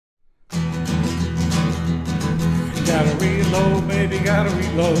Gotta reload, baby, gotta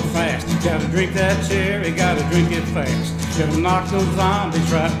reload fast. Gotta drink that cherry, gotta drink it fast. Gotta knock those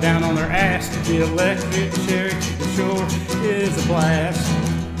zombies right down on their ass. The electric cherry, it sure is a blast.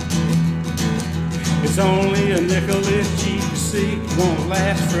 It's only a nickel, it's cheap to see. Won't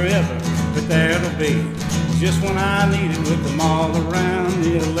last forever, but there'll be just when I need it with them all around.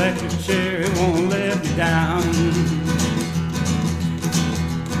 The electric cherry won't let me down.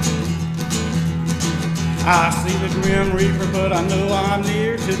 I see the grim reaper, but I know I'm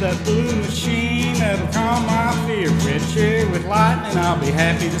near to that blue machine that'll calm my fear. Red cherry with lightning, I'll be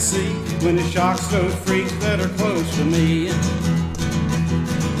happy to see when it shocks those freaks that are close to me.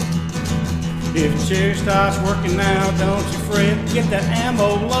 If the cherry stops working now, don't you fret. Get that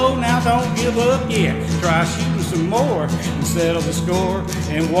ammo low, now don't give up yet. Try shooting some more and settle the score,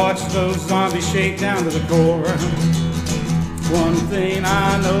 and watch those zombies shake down to the core. One thing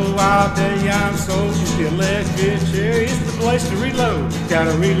I know, I'll tell you I'm sold. Just the electric cherry is the place to reload.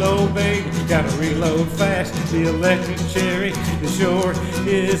 Gotta reload, baby, gotta reload fast. The electric cherry, it sure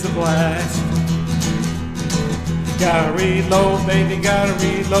is a blast. Gotta reload, baby, gotta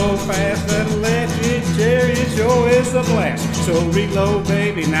reload fast. That electric cherry, it sure is a blast. So reload,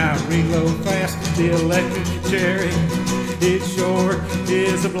 baby, now reload fast. The electric cherry, it sure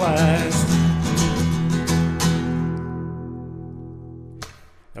is a blast.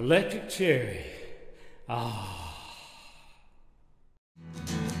 Electric cherry,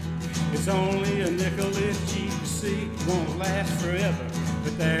 It's only a nickel, it's cheap to see. Won't last forever,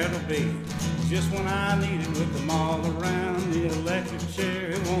 but there'll be just when I need it with them all around. The electric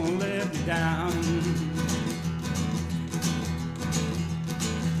cherry won't let me down.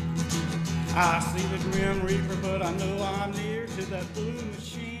 I see the grim reaper, but I know I'm near to that blue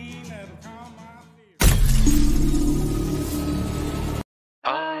machine that'll calm my fear.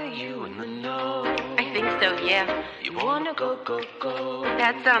 Are you in the know? I think so, yeah. You wanna go, go, go?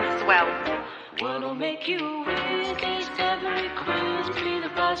 That sounds swell. What'll make you win? Taste every quiz, be the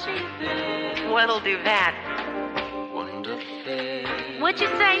boss you feel. What'll do that? Wonderful. What'd you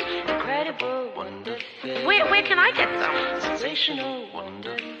say? Incredible, wonderful. Where can I get some? Sensational,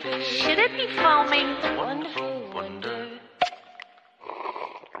 wonderful. Should it be foaming? Wonderful, wonder.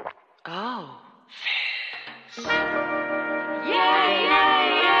 Oh. Fizz. Yeah, yeah,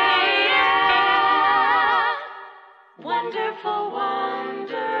 yeah, yeah. Wonderful,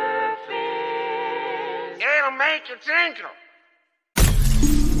 wonder fizz. It'll make you tinkle.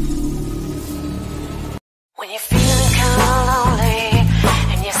 When you're feeling kinda lonely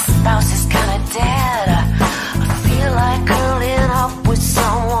and your spouse is kinda dead, I feel like curling up with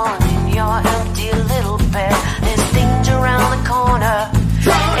someone in your empty little bed. There's danger around the corner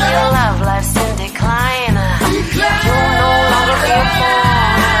and your love life's in decline. You'll no longer be a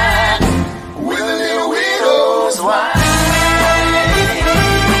pawn with a little widow's wife.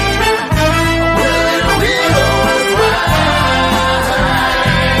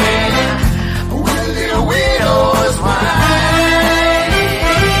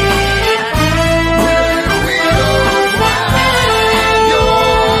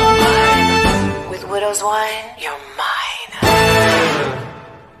 Wine, you're mine.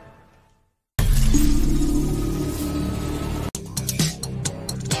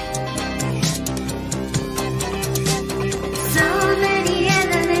 So many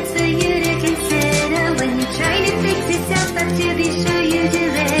elements for you to consider when you're trying to fix yourself up to be sure you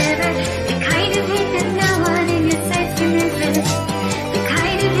deliver. The kind of hit that no one in your sight can resist. The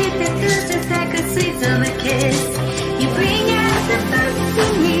kind of hit that feels just like a sweet summer kiss. You bring out the best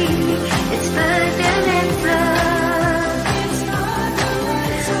in me. It's fundamental.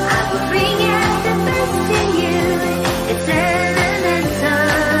 I will bring out the best in you. It's elemental.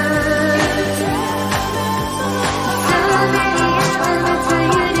 So many elements for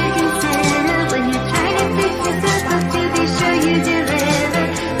you to consider when you're trying to fix yourself up to be sure you deliver.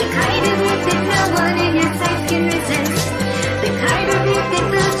 The kind of hit that no one in your sight can resist. The kind of hit that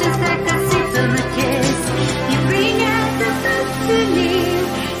feels just like a sweet summer kiss. You bring out the best in me.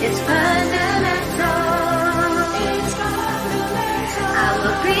 It's fundamental. I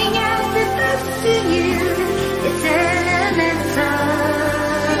will bring out the best in you. It's elemental.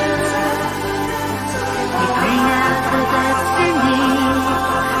 You bring out the best in me.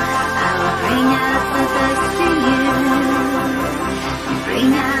 I will bring out the best in you. You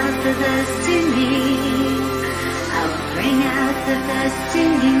bring out the best in me. I will bring out the best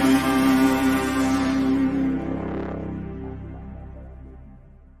in you.